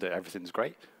assume that everything's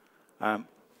great.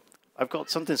 I've got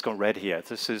something's gone red here.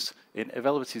 This is in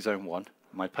availability zone 1.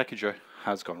 My packager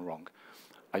has gone wrong.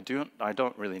 I don't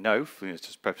really know, for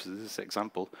just purposes of this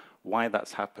example, why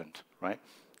that's happened, right?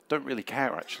 Don't really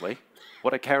care, actually.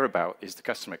 What I care about is the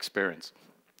customer experience.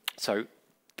 So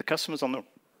the customers on the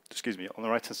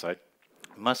right-hand side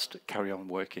must carry on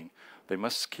working. They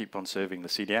must keep on serving the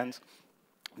CDNs.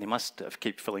 They must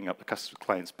keep filling up the customer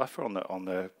client's buffer on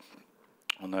the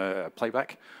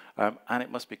playback, and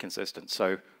it must be consistent.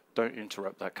 So don't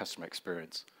interrupt that customer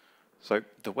experience. So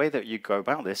the way that you go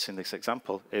about this in this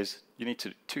example is you need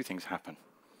to 2 things happen.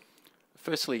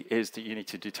 Firstly is that you need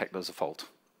to detect there's a fault.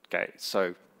 Okay,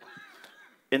 so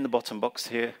in the bottom box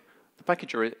here, the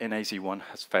packager in AZ1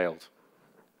 has failed.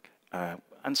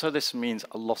 And so this means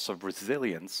a loss of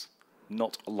resilience,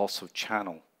 not a loss of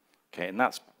channel. Okay, and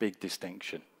that's a big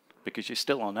distinction because you're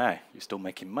still on air, you're still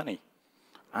making money,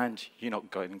 and you're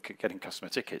not getting customer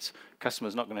tickets.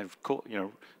 Customer's not going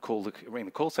to ring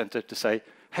the call center to say,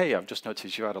 hey, I've just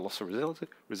noticed you had a loss of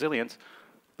resilience,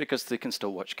 because they can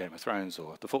still watch Game of Thrones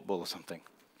or the football or something.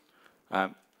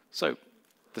 So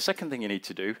the second thing you need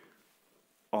to do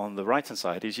on the right-hand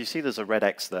side is you see there's a red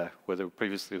X there where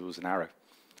previously there was an arrow.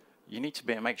 You need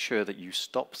to make sure that you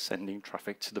stop sending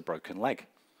traffic to the broken leg.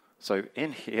 So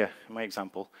in here, in my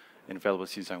example, in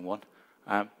availability zone 1,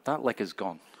 that leg is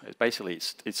gone. Basically,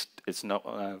 it's not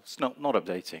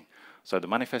updating. So the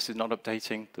manifest is not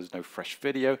updating. There's no fresh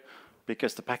video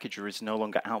because the packager is no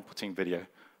longer outputting video.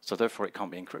 So therefore, it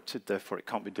can't be encrypted. Therefore, it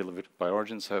can't be delivered by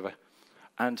origin server.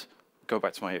 And go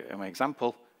back to my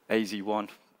example, AZ1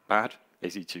 bad,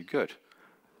 AZ2 good.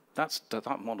 That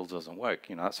model doesn't work.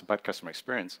 You know, that's a bad customer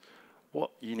experience.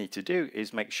 What you need to do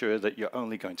is make sure that you're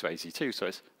only going to AZ2. So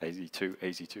it's AZ2,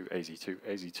 AZ2, AZ2,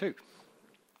 AZ2.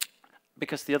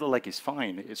 Because the other leg is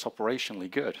fine. It's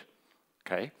operationally good.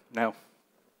 Okay. Now,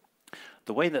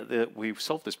 the way that we've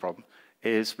solved this problem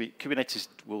is Kubernetes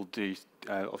will do,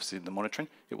 obviously in the monitoring,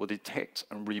 it will detect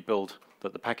and rebuild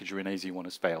that the packager in AZ1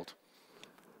 has failed.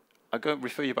 I'll go and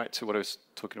refer you back to what I was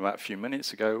talking about a few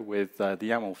minutes ago with the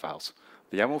YAML files.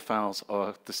 The YAML files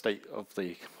are the state of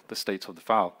the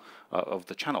file of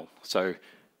the channel. So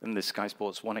in this Sky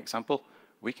Sports 1 example,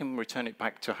 we can return it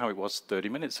back to how it was 30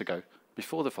 minutes ago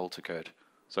before the fault occurred.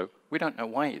 So we don't know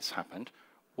why it's happened.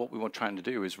 What we were trying to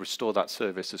do is restore that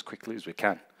service as quickly as we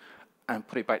can and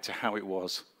put it back to how it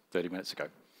was 30 minutes ago.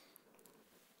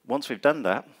 Once we've done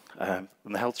that, and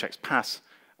the health checks pass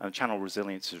and channel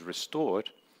resilience is restored,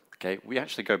 okay, we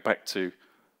actually go back to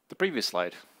the previous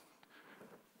slide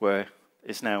where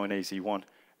it's now in AZ1.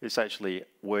 It's actually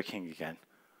working again.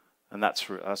 And that's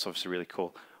obviously really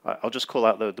cool. I'll just call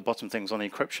out the bottom things on the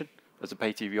encryption. As a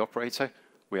pay TV operator,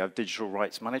 we have digital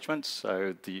rights management,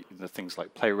 so the things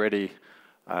like PlayReady,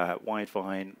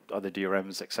 Widevine, other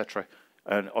DRMs, etc.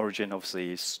 And Origin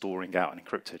obviously is storing out and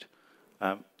encrypted.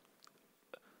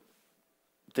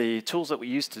 The tools that we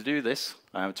use to do this,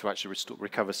 to actually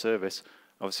recover service,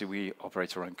 obviously we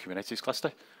operate our own Kubernetes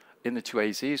cluster. In the 2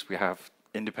 AZs, we have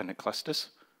independent clusters.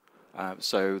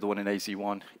 So the one in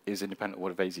AZ1 is independent of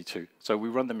one of AZ2. So we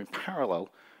run them in parallel,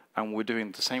 and we're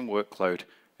doing the same workload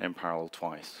in parallel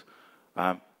twice.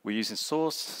 We're using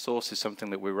Source. Source is something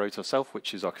that we wrote ourselves,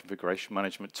 which is our configuration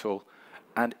management tool.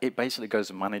 And it basically goes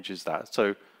and manages that.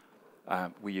 So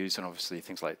we use, and obviously,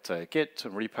 things like Git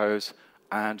and repos.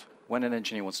 And when an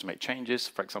engineer wants to make changes,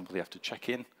 for example, they have to check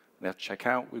in, they have to check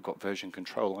out. We've got version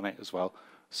control on it as well.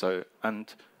 So,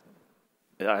 and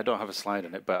I don't have a slide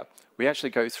on it, but we actually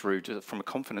go through, from a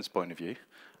confidence point of view,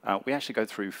 we actually go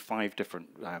through 5 different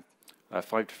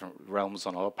realms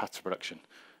on our path to production.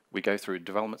 We go through a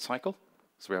development cycle.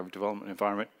 So we have a development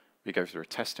environment. We go through a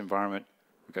test environment.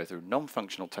 We go through a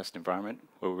non-functional test environment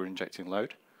where we're injecting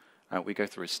load. We go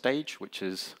through a stage, which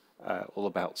is all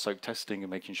about soak testing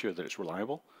and making sure that it's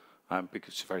reliable,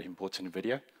 because it's very important in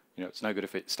video. You know, it's no good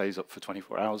if it stays up for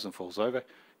 24 hours and falls over.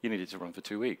 You need it to run for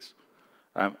 2 weeks.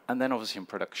 And then obviously in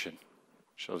production,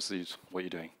 which obviously is what you're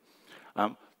doing.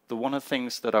 One of the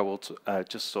things that I will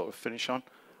just sort of finish on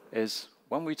is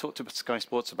when we talked to Sky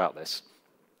Sports about this,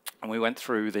 and we went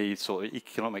through the sort of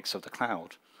economics of the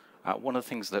cloud, one of the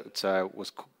things that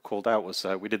was called out was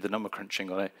we did the number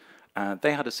crunching on it, and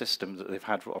they had a system that they've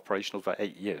had operational for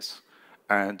 8 years.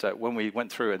 And when we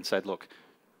went through and said, look,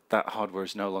 that hardware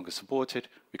is no longer supported.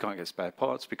 We can't get spare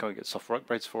parts. We can't get software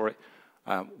upgrades for it.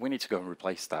 We need to go and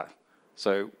replace that.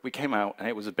 So we came out, and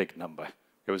it was a big number.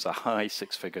 It was a high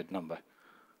six-figure number.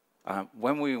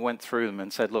 When we went through them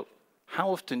and said, look,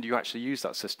 how often do you actually use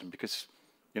that system? Because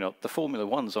the Formula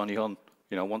One's only on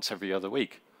once every other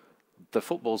week. The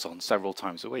football's on several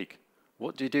times a week.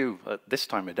 What do you do at this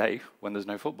time of day when there's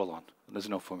no football on and there's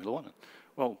no Formula One?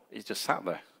 Well, it's just sat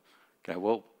there. Okay,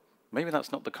 well, maybe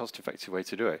that's not the cost-effective way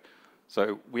to do it.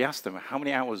 So we asked them, how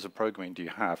many hours of programming do you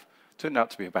have? Turned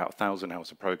out to be about 1,000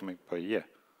 hours of programming per year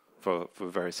for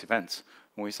various events.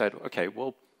 And we said, okay,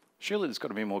 well, surely there's got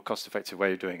to be a more cost-effective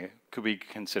way of doing it. Could we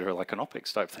consider like an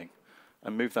OpEx type thing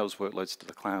and move those workloads to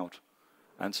the cloud?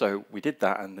 And so we did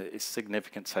that, and it's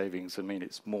significant savings. I mean,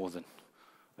 it's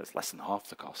less than half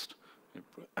the cost.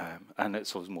 And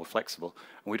it's always more flexible.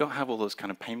 And we don't have all those kind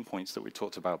of pain points that we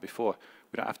talked about before.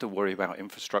 We don't have to worry about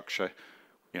infrastructure.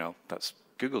 That's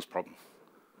Google's problem.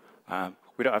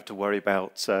 We don't have to worry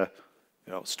about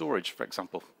storage, for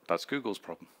example. That's Google's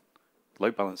problem.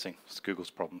 Load balancing is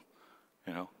Google's problem.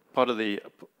 Part of the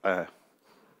there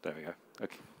we go.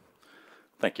 Okay.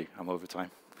 Thank you. I'm over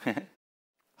time.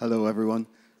 Hello, everyone.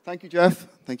 Thank you, Jeff.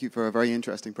 Thank you for a very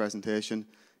interesting presentation.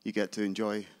 You get to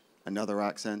enjoy another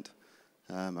accent.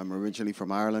 I'm originally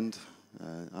from Ireland,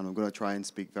 and I'm going to try and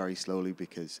speak very slowly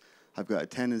because I've got a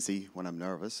tendency, when I'm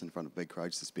nervous in front of big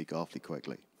crowds, to speak awfully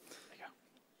quickly.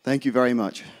 Thank you very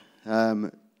much.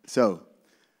 So,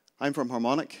 I'm from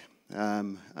Harmonic,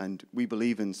 and we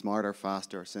believe in smarter,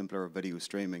 faster, simpler video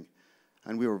streaming.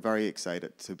 And we were very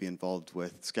excited to be involved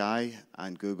with Sky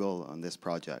and Google on this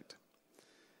project.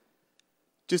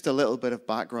 Just a little bit of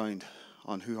background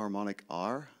on who Harmonic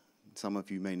are. Some of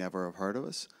you may never have heard of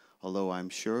us, although I'm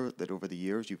sure that over the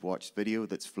years you've watched video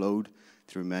that's flowed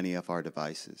through many of our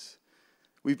devices.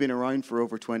 We've been around for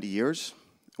over 20 years.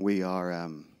 We are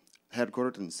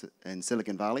headquartered in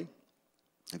Silicon Valley.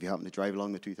 If you happen to drive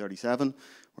along the 237,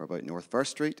 we're about North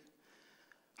First Street.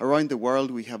 Around the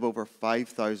world, we have over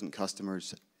 5,000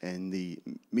 customers in the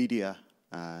media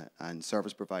and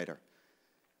service provider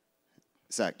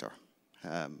sector.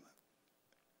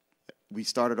 We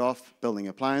started off building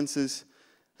appliances,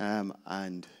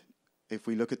 and if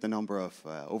we look at the number of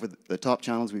over the top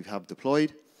channels we have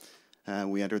deployed,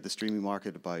 we entered the streaming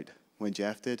market about when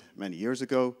Jeff did, many years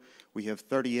ago. We have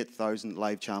 38,000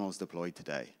 live channels deployed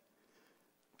today.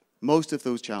 Most of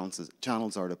those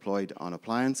channels are deployed on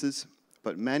appliances,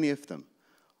 but many of them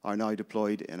are now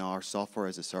deployed in our software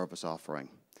as a service offering.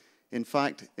 In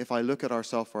fact, if I look at our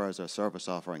software as a service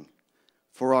offering,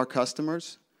 for our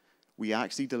customers, we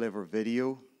actually deliver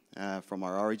video from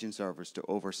our origin servers to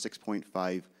over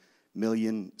 6.5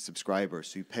 million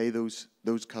subscribers who pay those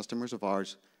customers of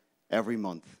ours every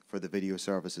month for the video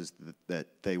services that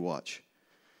they watch.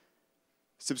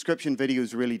 Subscription video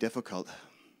is really difficult.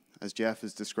 As Jeff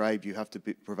has described, you have to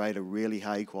provide a really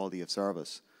high quality of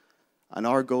service. And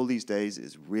our goal these days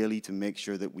is really to make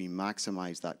sure that we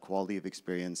maximize that quality of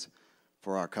experience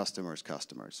for our customers'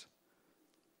 customers.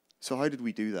 So how did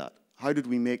we do that? How did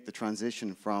we make the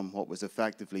transition from what was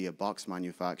effectively a box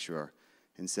manufacturer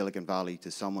in Silicon Valley to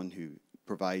someone who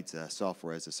provides a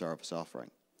software as a service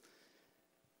offering?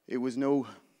 It was no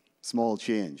small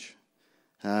change.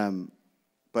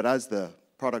 But as the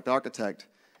product architect,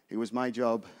 it was my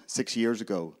job 6 years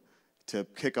ago to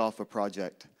kick off a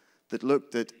project that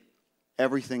looked at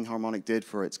everything Harmonic did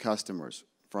for its customers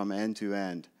from end to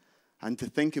end, and to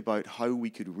think about how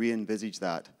we could re-envisage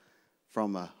that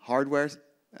from a hardware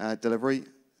delivery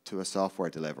to a software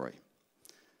delivery.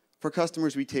 For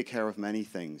customers, we take care of many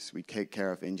things. We take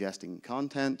care of ingesting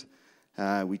content,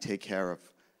 we take care of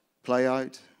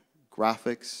playout,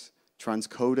 graphics,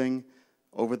 transcoding,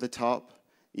 over the top,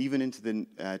 even into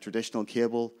the traditional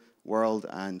cable world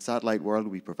and satellite world.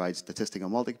 We provide statistical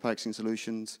multiplexing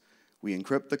solutions. We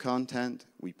encrypt the content,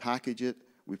 we package it,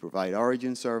 we provide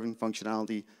origin serving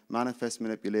functionality, manifest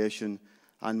manipulation,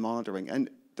 and monitoring. And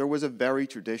there was a very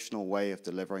traditional way of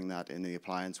delivering that in the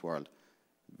appliance world.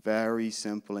 Very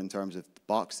simple in terms of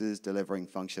boxes delivering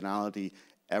functionality.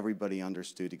 Everybody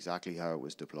understood exactly how it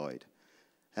was deployed.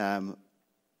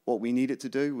 What we needed to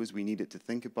do was we needed to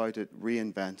think about it,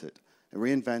 reinvent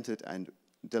it, and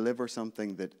deliver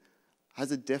something that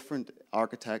has a different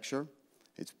architecture.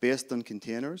 It's based on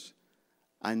containers.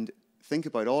 And think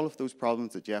about all of those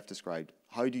problems that Jeff described.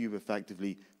 How do you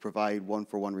effectively provide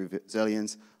one-for-one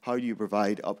resilience? How do you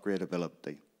provide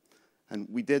upgradability? And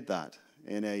we did that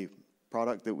in a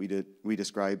product that we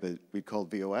describe as we called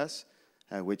VOS,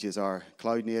 which is our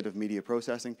cloud-native media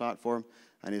processing platform,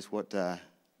 and is what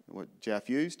Jeff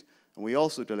used. And we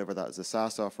also deliver that as a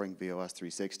SaaS offering, VOS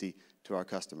 360, to our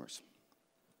customers.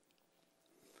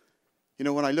 You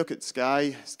know, when I look at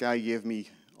Sky, Sky gave me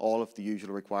all of the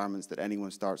usual requirements that anyone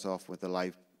starts off with a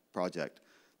live project.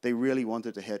 They really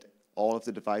wanted to hit all of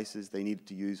the devices. They needed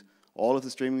to use all of the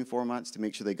streaming formats to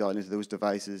make sure they got into those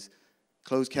devices.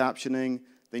 Closed captioning,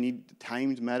 they need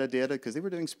timed metadata because they were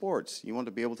doing sports. You want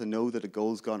to be able to know that a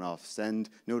goal's gone off,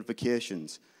 send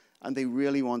notifications. And they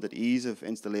really wanted ease of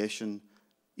installation,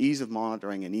 ease of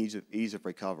monitoring, and ease of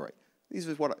recovery. This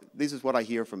is what I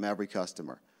hear from every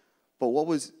customer. But what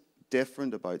was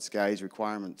different about Sky's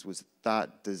requirements was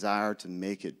that desire to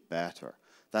make it better,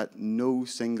 that no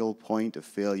single point of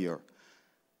failure.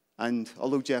 And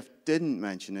although Jeff didn't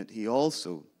mention it, he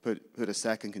also put a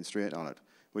second constraint on it,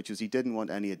 which was he didn't want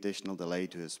any additional delay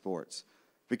to his sports.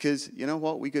 Because, you know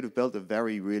what, we could have built a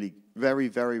very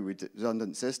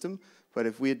redundant system, but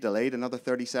if we had delayed another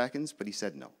 30 seconds, but he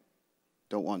said no,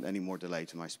 don't want any more delay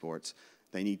to my sports.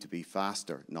 They need to be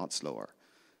faster, not slower.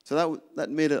 So that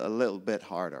made it a little bit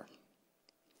harder.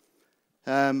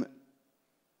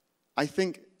 I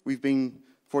think we've been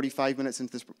 45 minutes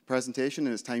into this presentation,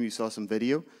 and it's time you saw some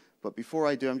video. But before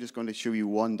I do, I'm just going to show you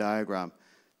one diagram.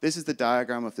 This is the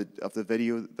diagram of the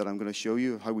video that I'm going to show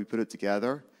you, how we put it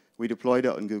together. We deployed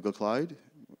it on Google Cloud.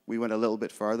 We went a little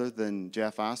bit further than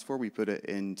Jeff asked for. We put it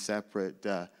in separate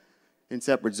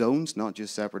zones, not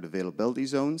just separate availability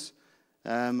zones.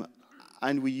 And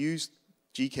we used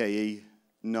GKE,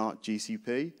 not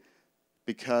GCP,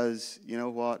 because, you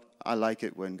know what, I like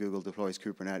it when Google deploys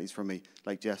Kubernetes for me.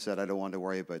 Like Jeff said, I don't want to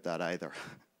worry about that either.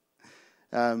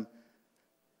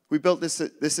 We built this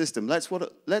system. Let's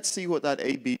see what that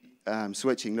A/B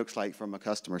switching looks like from a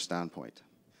customer standpoint.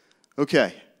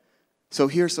 Okay, so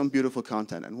here's some beautiful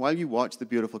content. And while you watch the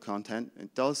beautiful content,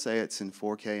 it does say it's in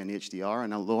 4K and HDR.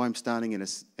 And although I'm standing in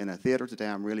a theater today,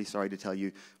 I'm really sorry to tell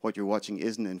you what you're watching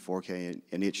isn't in 4K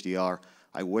and HDR.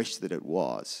 I wish that it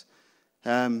was.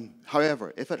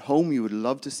 However, if at home you would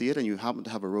love to see it and you happen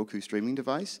to have a Roku streaming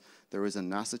device, there is a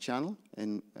NASA channel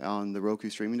on the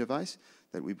Roku streaming device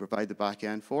that we provide the back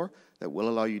end for that will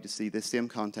allow you to see this same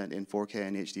content in 4K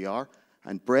and HDR.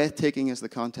 And breathtaking as the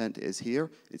content is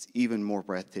here, it's even more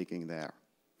breathtaking there.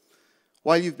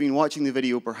 While you've been watching the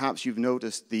video, perhaps you've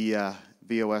noticed the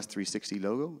VOS 360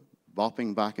 logo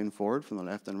bopping back and forward from the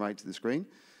left and right to the screen.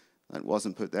 That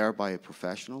wasn't put there by a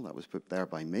professional, that was put there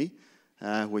by me.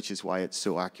 Which is why it's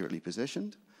so accurately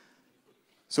positioned.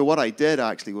 So what I did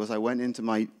actually was I went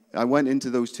into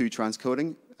those two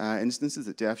transcoding instances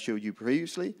that Jeff showed you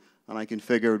previously, and I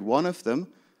configured one of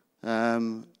them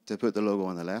to put the logo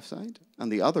on the left side,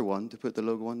 and the other one to put the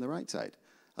logo on the right side.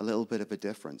 A little bit of a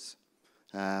difference.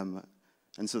 And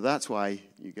so that's why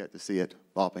you get to see it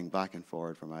bopping back and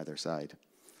forward from either side.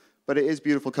 But it is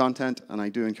beautiful content, and I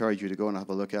do encourage you to go and have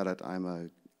a look at it.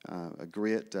 I'm a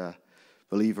great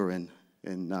believer in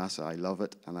NASA. I love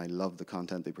it, and I love the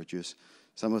content they produce.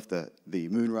 Some of the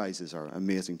moonrises are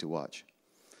amazing to watch.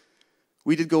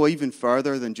 We did go even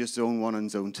further than just Zone 1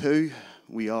 and Zone 2.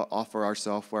 We offer our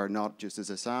software not just as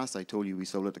a SaaS. I told you we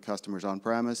sold it to customers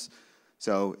on-premise.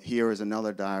 So here is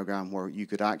another diagram where you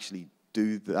could actually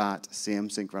do that same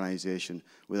synchronization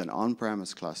with an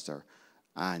on-premise cluster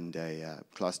and a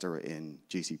cluster in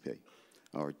GCP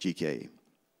or GKE.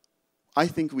 I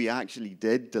think we actually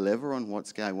did deliver on what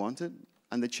Sky wanted.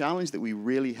 And the challenge that we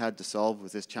really had to solve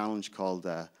was this challenge called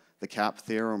the CAP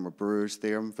theorem or Brewer's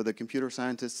theorem. For the computer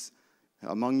scientists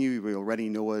among you, we already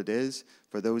know what it is.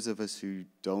 For those of us who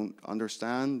don't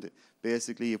understand,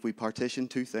 basically if we partition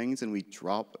two things and we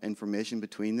drop information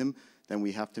between them, then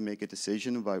we have to make a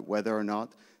decision about whether or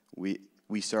not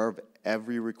we serve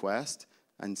every request,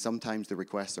 and sometimes the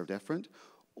requests are different,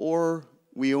 or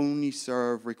we only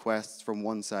serve requests from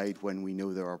one side when we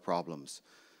know there are problems.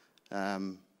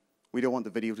 We don't want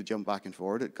the video to jump back and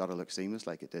forward. It's got to look seamless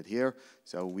like it did here.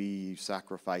 So we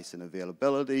sacrifice in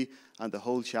availability, and the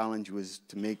whole challenge was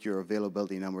to make your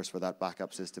availability numbers for that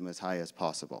backup system as high as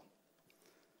possible.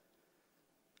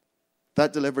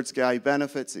 That delivered Sky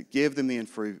benefits. It gave them the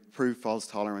improved fault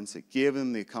tolerance. It gave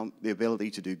them the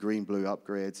ability to do green-blue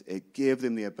upgrades. It gave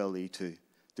them the ability to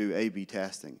do A/B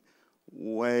testing.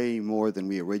 Way more than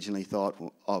we originally thought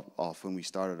of when we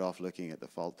started off looking at the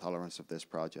fault tolerance of this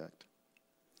project.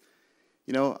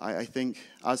 You know, I think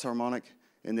as Harmonic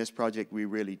in this project, we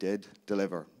really did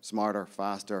deliver smarter,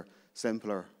 faster,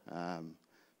 simpler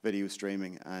video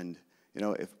streaming. And, you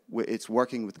know, it's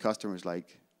working with customers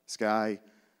like Sky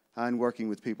and working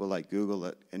with people like Google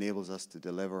that enables us to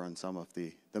deliver on some of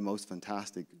the most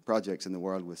fantastic projects in the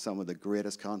world with some of the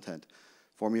greatest content.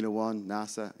 Formula One,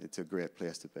 NASA, it's a great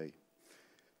place to be.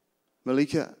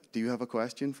 Malika, do you have a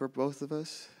question for both of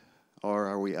us, or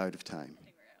are we out of time?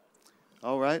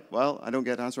 All right. Well, I don't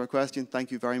get to answer a question.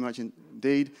 Thank you very much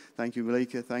indeed. Thank you,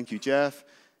 Malika. Thank you, Jeff.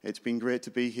 It's been great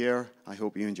to be here. I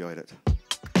hope you enjoyed it.